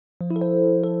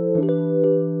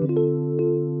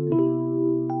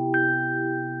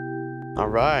All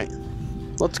right,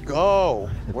 let's go.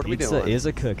 What are we doing? Pizza is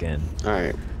a cooking. All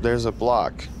right, there's a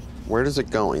block. Where is it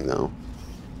going though?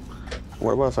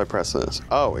 What about if I press this?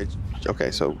 Oh, it's okay.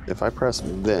 So if I press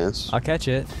this, I'll catch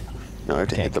it. no, I have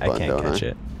to hit the button, I can't don't catch I?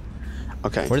 it.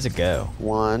 Okay. Where does it go?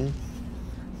 One.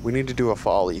 We need to do a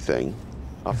folly thing.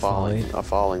 A falling boy.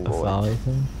 Folly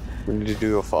thing? We need to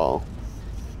do a fall.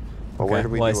 Well, Okay. where do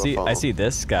we well, do a fall? I see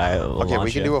this guy. Okay,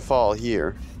 we can do a fall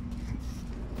here.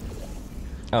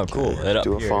 Oh, cool. Okay,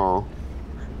 do a fall,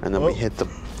 and then we hit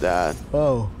that.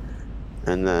 Oh.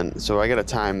 And then, so I gotta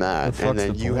time that, and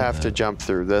then you have to jump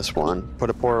through this one.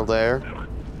 Put a portal there.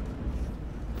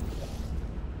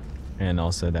 And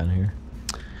also down here.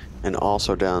 And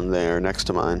also down there, next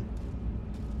to mine.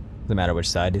 Doesn't matter which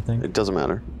side, do you think? It doesn't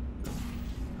matter.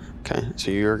 Okay,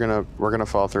 so we're gonna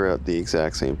fall through at the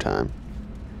exact same time.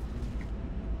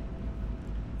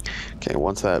 Okay,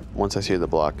 once I see the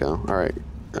block go. All right,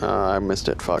 I missed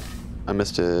it. Fuck, I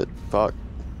missed it. Fuck.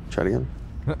 Try it again.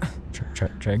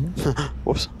 Try again.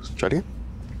 Whoops. Try it again.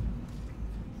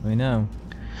 We know.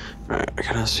 All right, I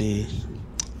gotta see.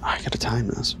 I gotta time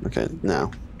this. Okay, now.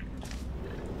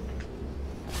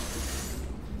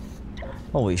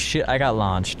 Holy shit! I got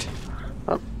launched.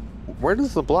 Where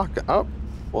does the block go? Oh,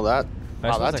 well that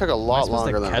took a lot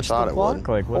longer than I thought it would.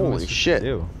 Like, holy shit!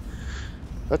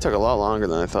 That took a lot longer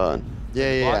than I thought.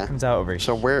 Yeah, yeah. Block comes out over here.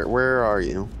 So where are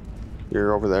you?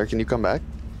 You're over there. Can you come back?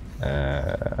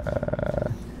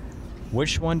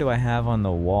 Which one do I have on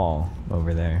the wall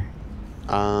over there?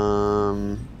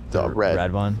 The red.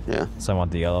 Red one? Yeah. So I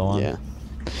want the yellow one? Yeah.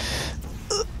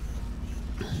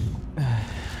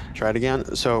 Try it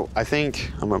again. So I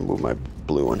think I'm gonna move my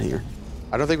blue one here.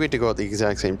 I don't think we have to go at the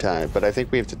exact same time, but I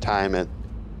think we have to time it.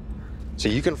 So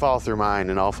you can fall through mine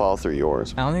and I'll fall through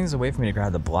yours. I don't think there's a way for me to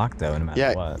grab the block though, no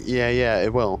matter what. Yeah,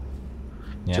 it will.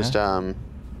 Yeah? Just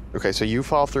okay, so you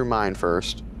fall through mine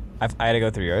first. I had to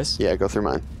go through yours? Yeah, go through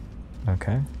mine.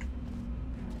 Okay.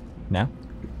 Now?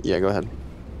 Yeah, go ahead.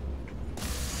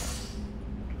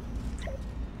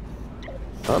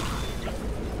 Oh.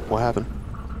 What happened?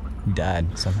 You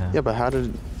died somehow. Yeah, but how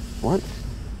did... What?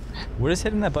 What does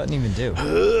hitting that button even do?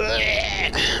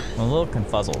 I'm a little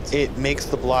confuzzled. It makes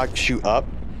the block shoot up.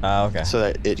 Oh, okay. So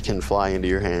that it can fly into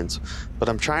your hands. But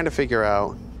I'm trying to figure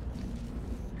out...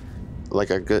 like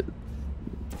a good...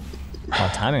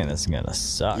 Oh, timing on this is gonna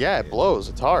suck. Yeah, it blows.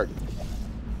 It's hard.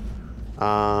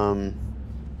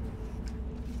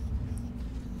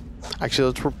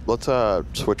 Actually, let's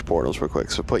switch portals real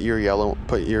quick. So put your yellow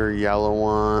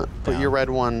one, put your red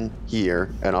one here,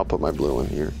 and I'll put my blue one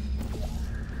here.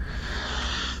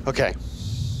 Okay.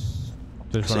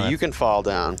 So you can fall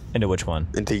down. Into which one?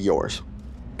 Into yours.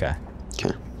 Okay.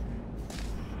 Okay.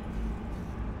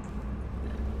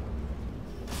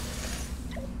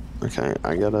 Okay,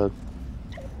 I gotta...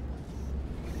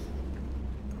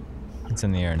 It's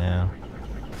in the air now.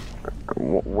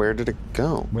 Where did it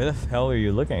go? Where the hell are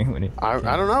you looking? When I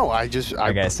don't know.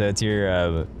 Okay, so it's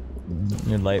your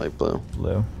light blue.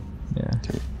 Blue. Yeah.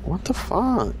 Okay. What the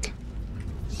fuck?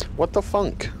 What the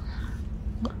funk?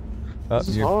 Oh, this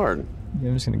is hard. Yeah,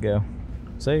 I'm just gonna go.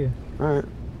 See ya. All right.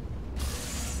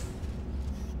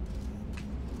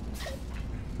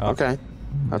 Oh. Okay.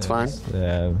 That's fine.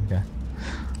 Okay.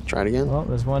 Try it again. Well,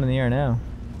 there's one in the air now.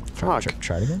 Fuck.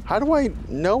 Try it again. How do I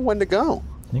know when to go?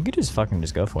 You could just fucking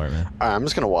go for it, man. All right, I'm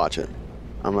just gonna watch it.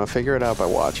 I'm gonna figure it out by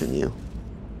watching you.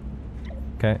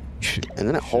 Okay. And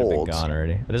then it holds. Been gone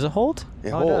already. Does it hold?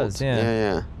 It holds. It does, yeah.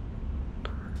 Yeah.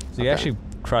 So you actually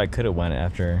probably could have went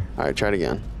after. All right, try it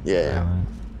again. Yeah.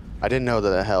 I didn't know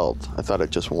that it held. I thought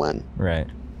it just went. Right.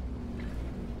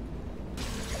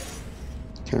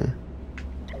 Okay.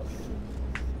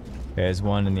 There's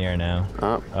one in the air now.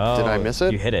 Oh, did I miss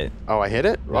it? You hit it. Oh, I hit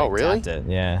it? Right, oh, really? Tapped it,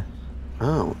 yeah.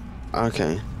 Oh,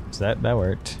 okay. So that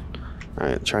worked. All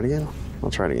right, try it again.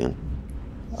 I'll try it again.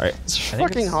 All right. It's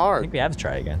fucking hard. I think we have to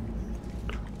try it again.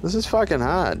 This is fucking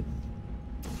hard.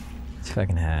 It's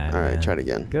fucking hard. All right, try it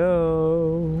again.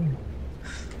 Go.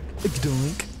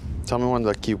 Doink. Tell me when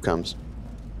the cube comes.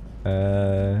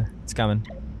 It's coming.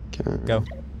 Okay. Go.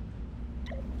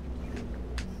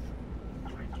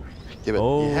 Give it.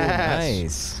 Oh, yes.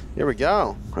 nice. Here we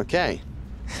go. Okay.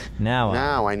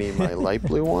 Now I need my light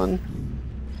blue one,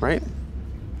 right?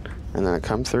 And then I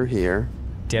come through here.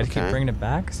 Do you have to keep bringing it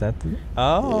back? Is that the...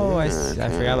 Oh, Yeah, I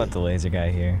forgot about the laser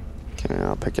guy here. Okay,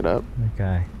 I'll pick it up.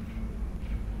 Okay.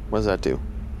 What does that do?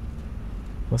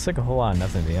 Looks like a whole lot of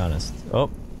nothing, to be honest.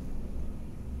 Oh.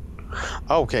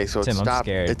 Okay, so Tim, it I'm stopped.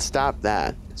 scared. It stopped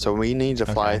that. So we need to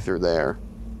fly through there.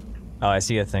 Oh, I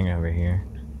see a thing over here.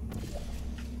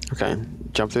 Okay,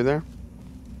 jump through there.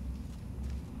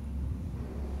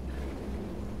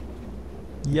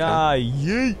 Yeah,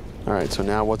 yeet. All right, so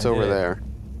now what's over there?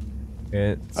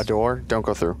 It's A door? Don't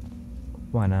go through.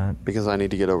 Why not? Because I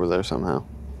need to get over there somehow.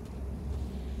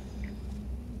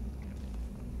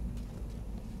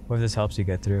 What if this helps you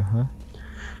get through, huh?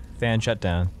 Fan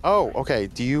shutdown. Oh, okay.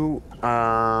 Do you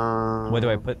What do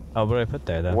I put? Oh, what do I put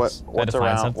there? Though? what's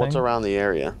around the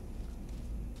area?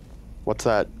 What's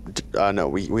that? No,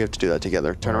 we have to do that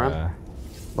together. Turn around.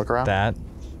 Look around. That.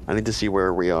 I need to see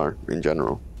where we are in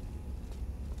general.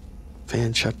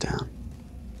 Fan shutdown.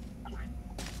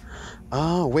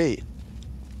 Oh, wait.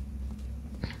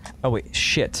 Oh wait,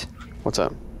 shit. What's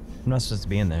up? I'm not supposed to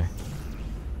be in there.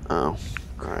 Oh,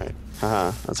 alright.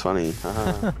 Haha, that's funny.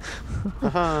 Haha.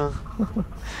 Haha.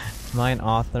 Mine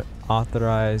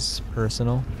authorized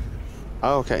personal.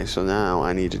 Oh, okay, so now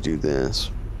I need to do this.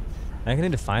 I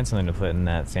need to find something to put in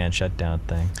that fan shutdown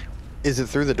thing. Is it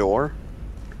through the door?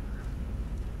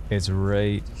 It's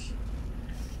right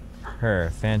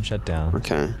here. Fan shutdown.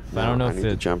 Okay. But I don't know I if need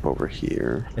to jump over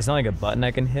here. It's not like a button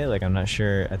I can hit. Like, I'm not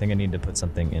sure. I think I need to put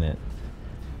something in it.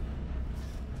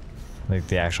 Like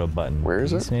the actual button. Where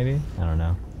is it? Maybe? I don't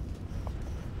know.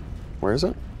 Where is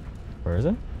it? Where is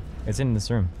it? It's in this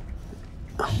room.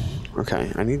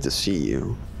 Okay, I need to see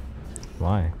you.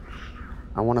 Why?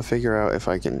 I want to figure out if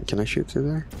I can I shoot through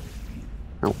there?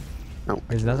 No. No.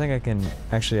 There's nothing I can...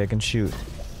 Actually, I can shoot.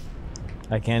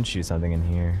 I can shoot something in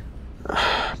here.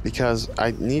 Because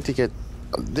I need to get...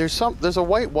 There's a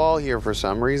white wall here for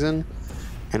some reason,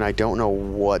 and I don't know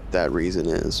what that reason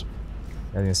is.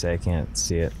 I was gonna say I can't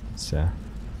see it, so...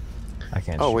 I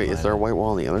can't Oh shoot wait, is there a white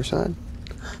wall on the other side?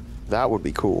 That would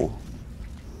be cool.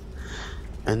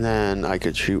 And then I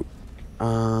could shoot...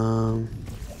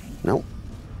 Nope.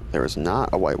 There is not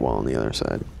a white wall on the other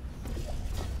side.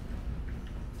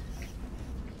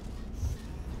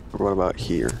 What about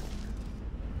here?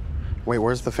 Wait,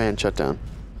 where's the fan shutdown?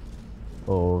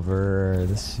 Over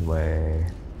this way.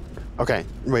 Okay,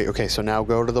 wait, okay, so now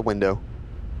go to the window.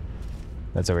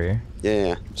 That's over here?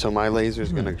 Yeah. So my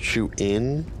laser's gonna shoot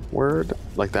inward,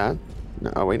 like that.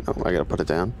 No, oh wait, no, I gotta put it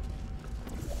down.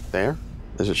 There?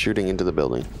 Is it shooting into the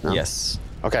building? No? Yes.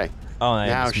 Okay. Oh, nice.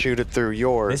 Now shoot it through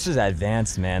yours. This is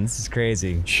advanced, man. This is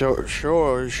crazy. Shoot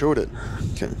it.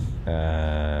 Okay.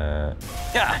 Yeah.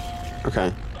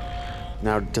 Okay.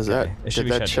 Now, did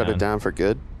that shut it down for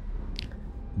good?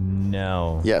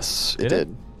 No. Yes, it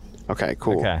did. Okay,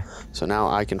 cool. Okay. So now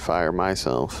I can fire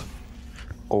myself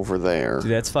over there. Dude,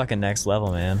 that's fucking next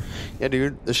level, man. Yeah,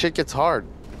 dude, the shit gets hard.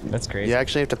 That's crazy. You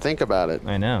actually have to think about it.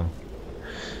 I know.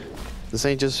 This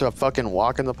ain't just a fucking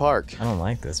walk in the park. I don't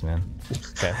like this, man.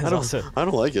 Okay, I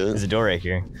don't like it. There's a door right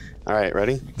here. All right,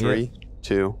 ready? 3,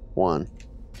 2, 1.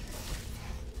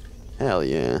 Hell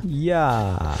yeah.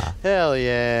 Yeah. Hell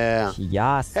yeah.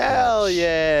 Yes. Hell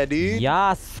yeah, dude.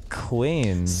 Yes,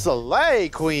 queen. Slay,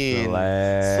 queen.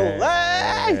 Slay.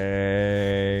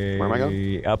 Slay. Where am I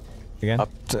going? Up. Again? Up.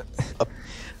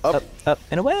 Up. Up,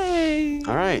 and away.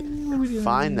 All right.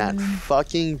 Find that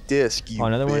fucking disc, you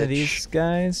another one of bitch. these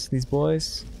guys, these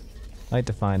boys. I like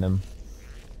to find them.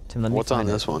 Tim, let me What's find on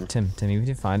it. this one? Tim, even if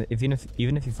you find it, even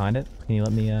if you find it, can you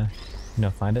let me,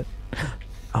 find it?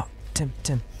 Oh, Tim,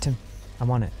 I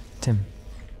want it, Tim.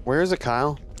 Where is it,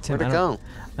 Kyle? Tim, Where'd it go?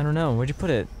 I don't know. Where'd you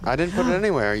put it? I didn't put it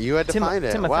anywhere. You had to find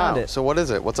it. Tim, I wow. found it. So what is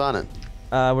it? What's on it?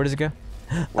 Where does it go?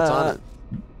 What's on it?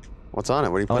 What's on it?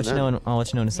 What are you I'll let putting you in? know. I'll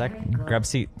let you know in a sec. Grab a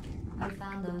seat.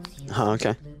 Oh,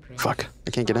 okay. Fuck.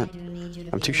 I can't get in.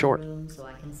 I'm too short. I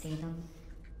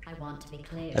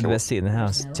had the best seat in the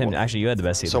house. Tim, actually, you had the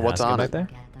best seat So in the what's house. on Go it? back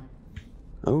there.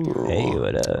 Oh. Hey,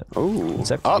 what up? Oh.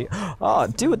 What's up, Oh. oh,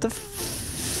 dude, what the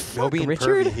fuck, No being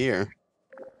Richard? pervy here.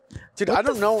 Dude, What I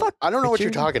don't the know. fuck, I don't know what you're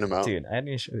Richard? talking about. Dude, I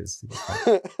didn't show this.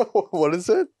 What is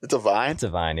it? It's a Vine? It's a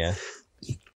Vine, yeah.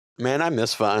 Man, I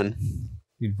miss Vine.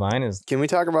 Dude, Vine is Can we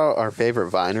talk about our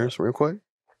favorite Viners real quick?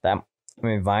 that. I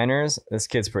mean, Viners. This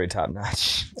kid's pretty top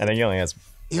notch. I think he only has.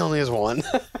 He only has one.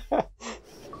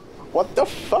 What the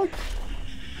fuck?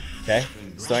 Okay,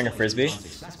 he's throwing a frisbee.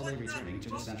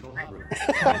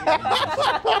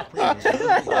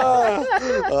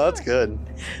 Oh, that's good.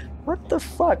 What the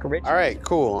fuck, Richard? All right,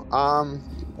 cool.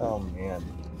 Oh man.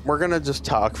 We're gonna just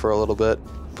talk for a little bit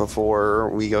before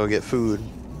we go get food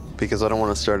because I don't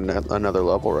want to start another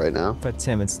level right now. But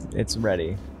Tim, it's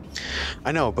ready.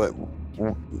 I know, but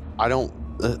I don't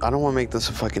want to make this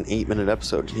a fucking 8-minute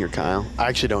episode here, Kyle. I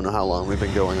actually don't know how long we've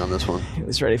been going on this one. It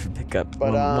was ready for pickup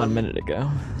But, 1 minute ago.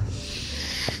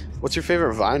 What's your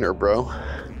favorite Viner, bro?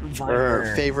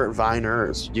 Or favorite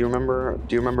Viners? Do you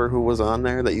remember who was on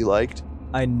there that you liked?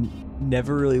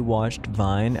 never really watched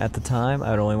Vine at the time.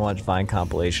 I would only watch Vine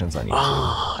compilations on YouTube.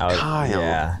 Oh, Kyle.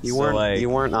 Yeah. You so, weren't like, you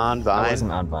weren't on Vine. I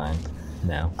wasn't on Vine.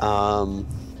 No.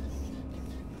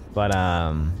 But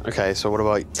Okay, so what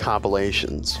about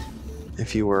compilations?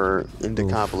 If you were into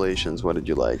compilations, what did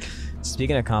you like?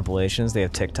 Speaking of compilations, they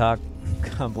have TikTok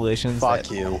compilations. Fuck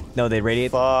you. No, they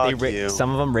radiate. Fuck you.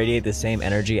 Some of them radiate the same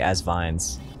energy as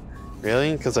Vines.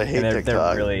 Really? Because I hate And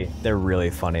TikTok. they're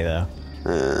really funny though.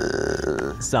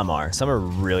 Some are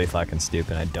really fucking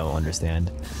stupid. I don't understand.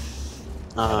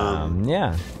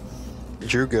 Yeah.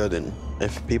 Drew Gooden.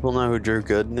 If people know who Drew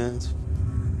Gooden is,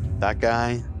 that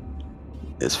guy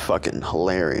is fucking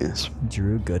hilarious.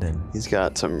 Drew Gooden. He's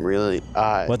got some really.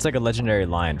 What's like a legendary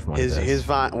line from one of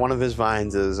those? One of his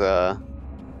vines is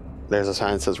there's a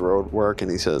sign that says road work, and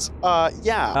he says,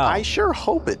 yeah, I sure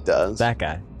hope it does. That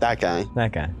guy. That guy.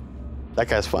 That guy. That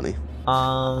guy's funny.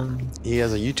 He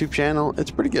has a YouTube channel.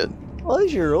 It's pretty good. I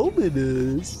sure hope it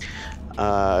is.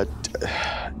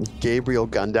 Gabriel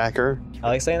Gundacker. I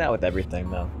like saying that with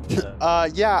everything though.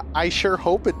 Yeah, I sure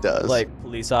hope it does. Like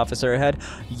police officer ahead.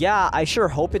 Yeah, I sure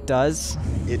hope it does.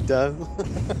 It does.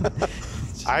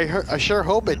 I sure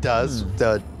hope it does.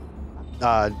 The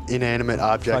inanimate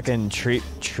object. Fucking tree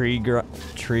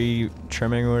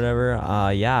trimming or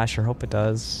whatever. Yeah, I sure hope it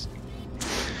does.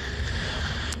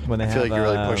 When they I feel like you're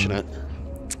really pushing it.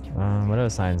 What other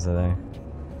signs are they?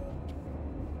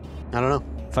 I don't know.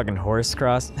 Fucking horse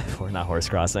cross. Or not horse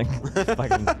crossing.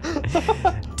 Fucking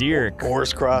deer.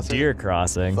 Horse crossing. Deer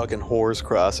crossing. Fucking horse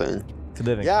crossing.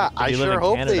 Yeah, I sure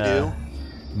hope they do.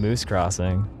 Moose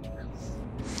crossing.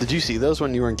 Did you see those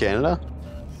when you were in Canada?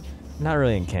 Not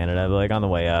really in Canada, but like on the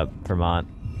way up, Vermont.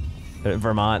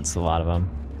 Vermont's a lot of them.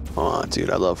 Oh, dude,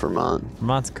 I love Vermont.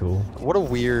 Vermont's cool. What a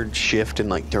weird shift in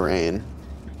like terrain.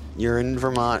 You're in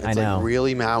Vermont, it's like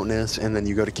really mountainous, and then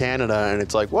you go to Canada, and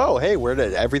it's like, whoa, hey, where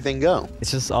did everything go?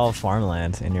 It's just all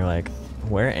farmland, and you're like,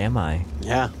 where am I?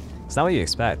 Yeah. It's not what you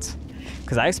expect.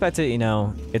 Because I expected, you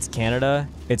know, it's Canada.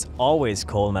 It's always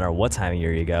cold no matter what time of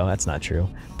year you go. That's not true.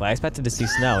 But I expected to see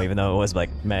snow, even though it was like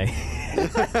May.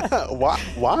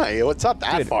 Why? It's not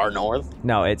that far north.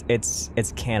 No, it's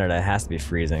Canada. It has to be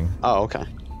freezing. Oh, okay.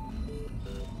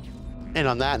 And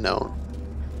on that note,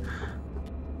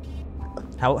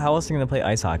 how else are you gonna play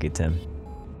ice hockey, Tim?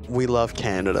 We love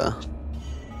Canada.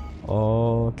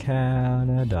 Oh,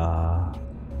 Canada,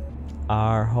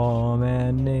 our home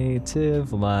and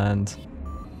native land.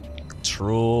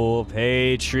 True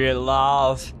patriot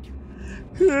love.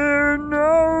 Hear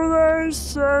no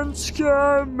license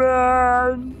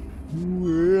command.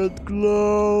 With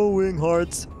glowing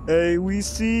hearts, we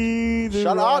see the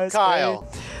Shut up,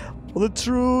 Kyle. The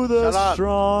true, the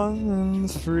strong,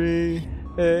 and free,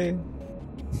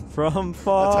 from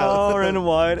far and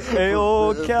wide,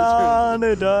 oh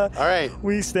Canada. All right,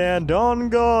 we stand on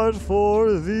guard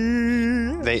for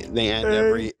thee. They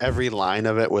end every line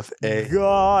of it with a.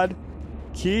 God,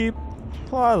 keep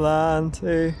our land,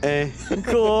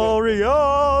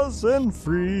 glorious and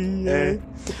free.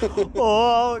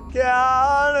 Oh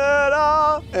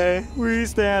Canada, we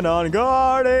stand on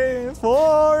guard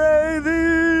for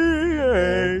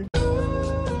thee.